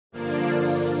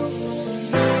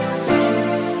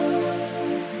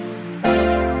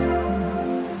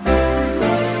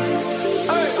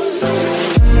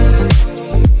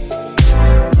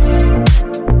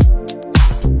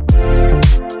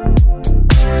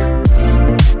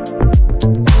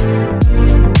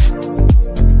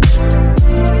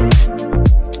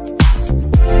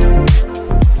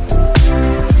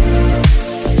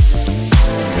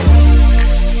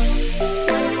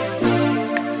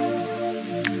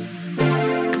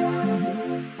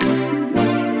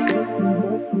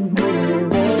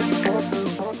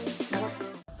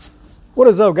What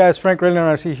is up, guys? Frank Raylan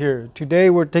RC here. Today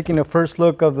we're taking a first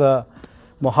look of the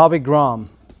Mojave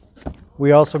Grom.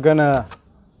 We're also gonna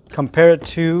compare it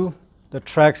to the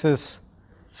Traxxas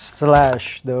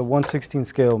Slash, the 1/16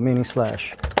 scale mini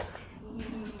slash,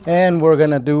 and we're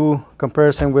gonna do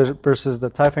comparison with versus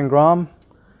the Typhoon Grom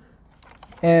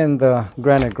and the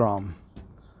Granite Grom.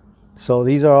 So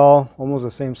these are all almost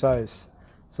the same size.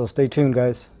 So stay tuned,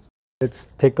 guys. Let's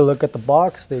take a look at the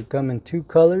box. They come in two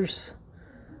colors.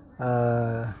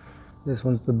 This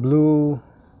one's the blue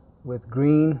with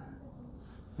green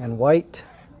and white.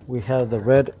 We have the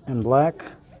red and black.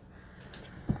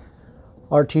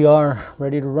 RTR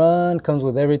ready to run. Comes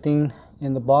with everything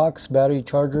in the box. Battery,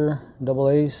 charger, double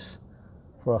A's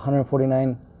for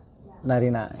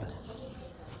 $149.99.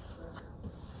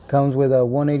 Comes with a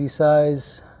 180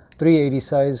 size, 380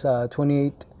 size,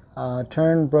 28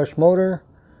 turn brush motor,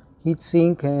 heat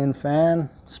sink and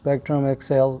fan, Spectrum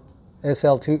SL2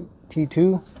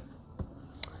 T2,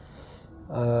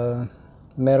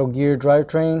 metal gear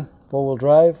drivetrain, four-wheel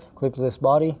drive, clipless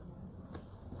body.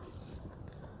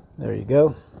 There you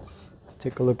go. Let's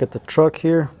take a look at the truck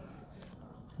here.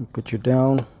 Put you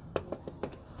down.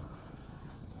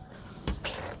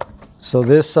 So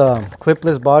this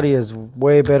clipless body is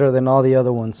way better than all the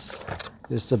other ones.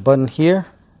 There's a button here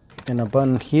and a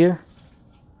button here.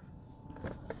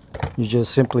 You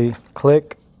just simply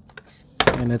click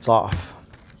and it's off.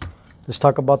 Let's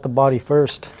talk about the body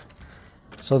first.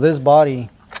 So this body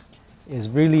is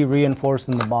really reinforced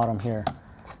in the bottom here.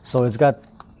 So it's got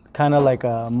kind of like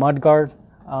a mud guard,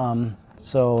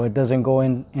 so it doesn't go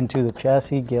into the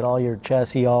chassis, get all your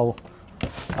chassis all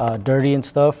dirty and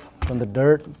stuff from the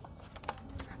dirt,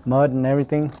 mud and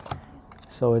everything.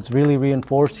 So it's really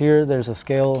reinforced here. There's a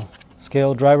scale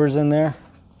drivers in there.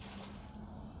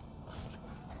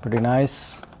 Pretty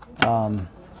nice.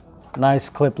 Nice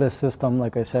clipless system,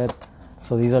 like I said.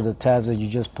 So these are the tabs that you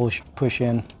just push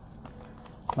in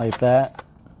like that.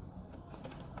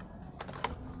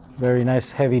 Very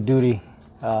nice heavy duty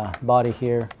body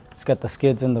here. It's got the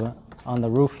skids on the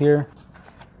roof here.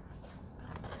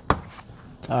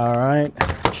 All right,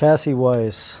 chassis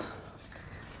wise,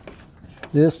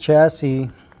 this chassis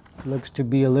looks to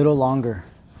be a little longer,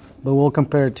 but we'll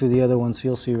compare it to the other ones.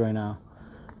 You'll see right now.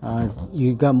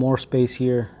 You got more space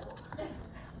here.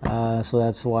 So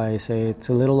that's why I say it's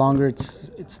a little longer.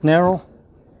 It's narrow.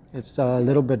 It's a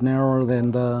little bit narrower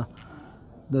than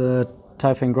the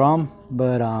Typhoon Grom,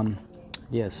 but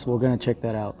yes, we're gonna check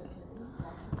that out.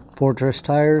 Fortress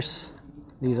tires.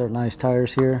 These are nice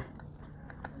tires here.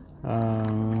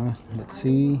 Let's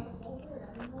see.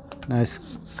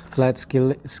 Nice flat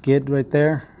skid right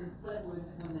there.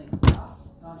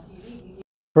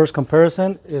 First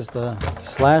comparison is the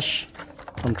Slash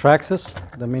from Traxxas,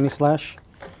 the mini slash.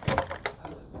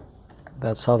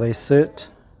 That's how they sit.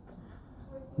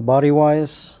 Body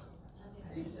wise,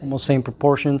 almost same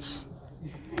proportions.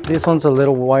 This one's a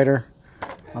little wider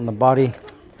on the body.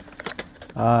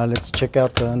 Let's check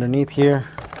out the underneath here.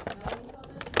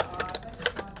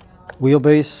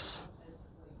 Wheelbase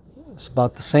is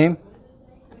about the same.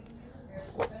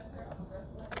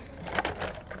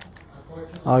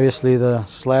 Obviously the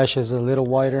Slash is a little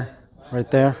wider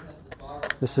right there.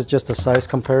 This is just a size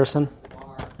comparison.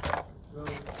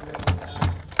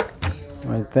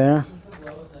 Right there.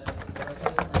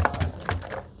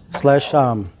 Slash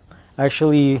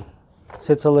actually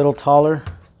sits a little taller,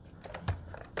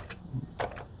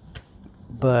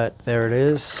 but there it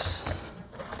is,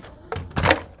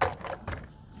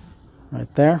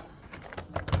 right there.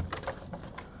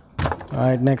 All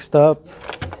right, next up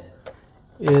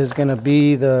is gonna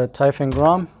be the Typhoon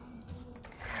Grom.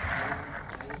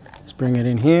 Let's bring it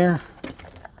in here.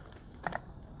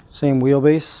 Same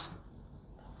wheelbase,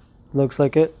 looks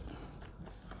like it,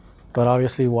 but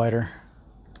obviously wider.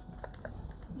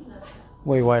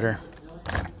 Way wider.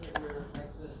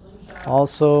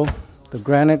 Also, the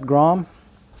Granite Grom.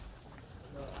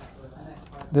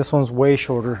 This one's way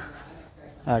shorter,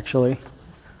 actually.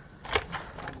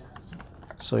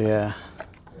 So yeah,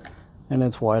 and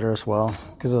it's wider as well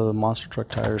because of the monster truck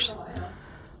tires.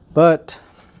 But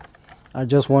I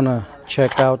just want to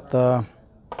check out the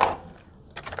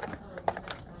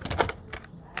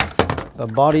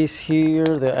bodies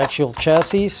here, the actual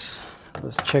chassis.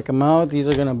 Let's check them out. These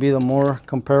are going to be the more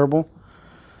comparable.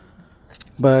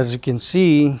 But as you can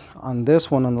see on this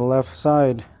one on the left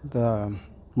side, the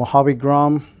Mojave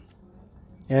Grom,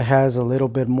 it has a little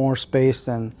bit more space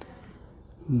than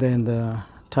the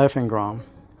Typhoon Grom.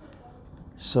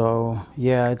 So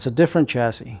yeah, it's a different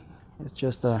chassis. It's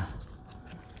just a,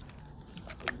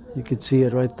 you could see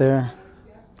it right there.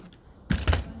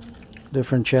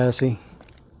 Different chassis.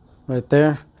 right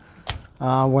there.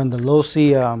 When the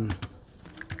low-C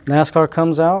NASCAR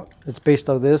comes out, it's based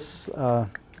on this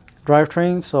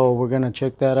drivetrain, so we're gonna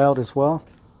check that out as well.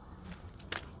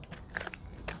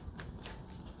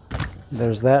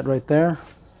 There's that right there.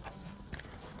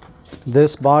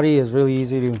 This body is really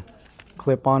easy to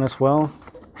clip on as well.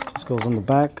 Just goes on the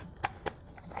back,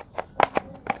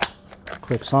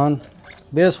 clips on.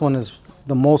 This one is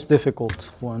the most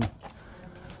difficult one.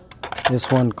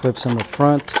 This one clips in the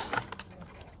front,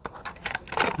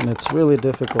 and it's really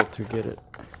difficult to get it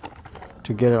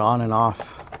on and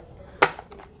off.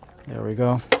 There we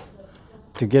go.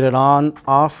 To get it on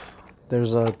off,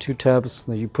 there's two tabs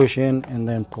that you push in and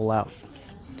then pull out.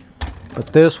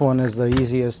 But this one is the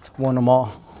easiest one of them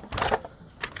all.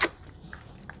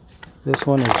 This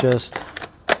one is just,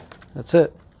 that's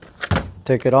it.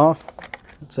 Take it off,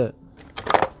 that's it.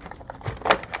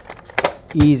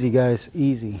 Easy, guys,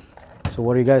 easy. So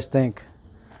what do you guys think?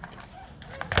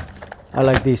 I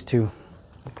like these two.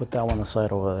 I'll put that one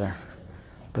aside over there.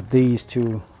 But these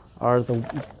two are the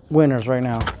winners right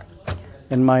now,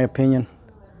 in my opinion.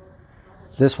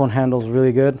 This one handles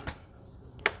really good.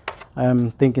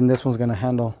 I'm thinking this one's gonna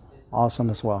handle awesome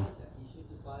as well.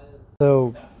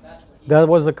 So that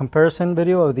was a comparison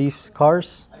video of these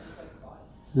cars.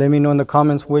 Let me know in the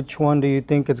comments which one do you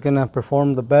think is gonna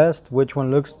perform the best, which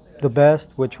one looks the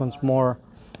best, which one's more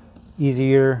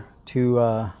easier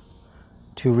to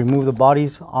remove the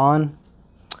bodies on,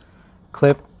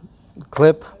 clip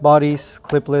bodies,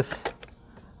 clipless.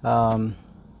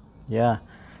 Yeah,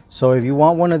 so if you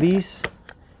want one of these,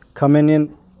 come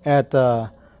in at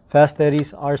Fast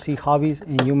Eddie's RC Hobbies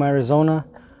in Yuma, Arizona,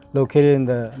 located in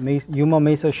the Yuma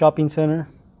Mesa Shopping Center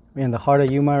in the heart of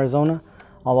Yuma, Arizona.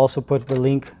 I'll also put the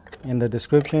link in the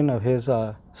description of his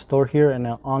store here and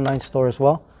an online store as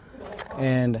well.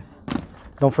 And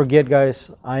don't forget,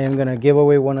 guys, I am gonna give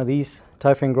away one of these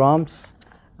Typhoon Groms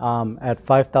at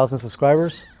 5,000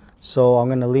 subscribers. So I'm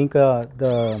gonna link in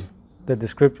the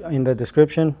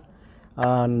description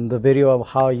on the video of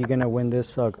how you're gonna win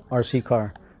this RC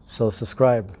car. So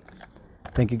subscribe.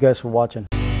 Thank you guys for watching.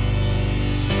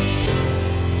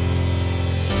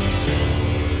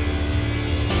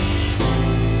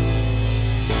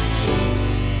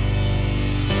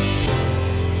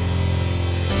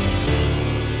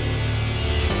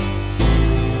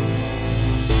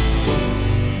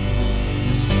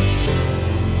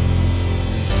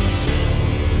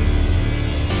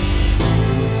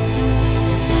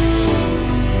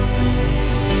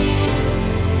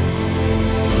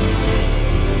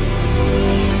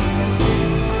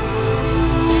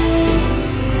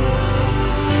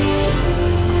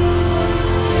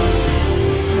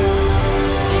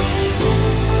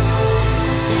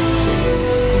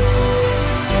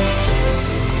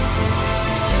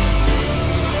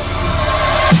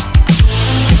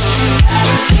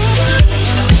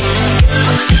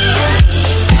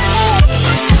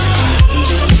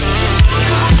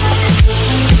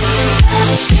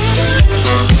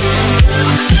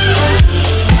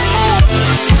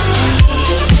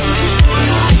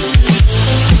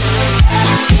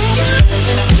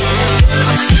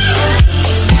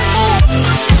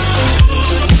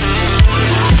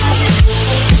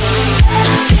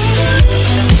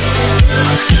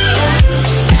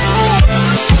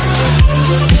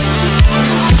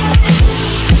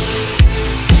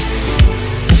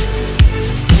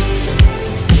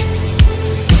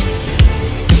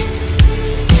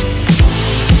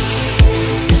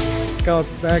 Out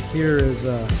back here is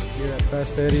here at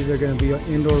Fast Eddie's. They're going to be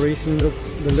indoor racing the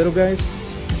little guys,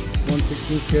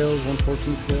 1/16 scales,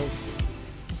 1/14 scales.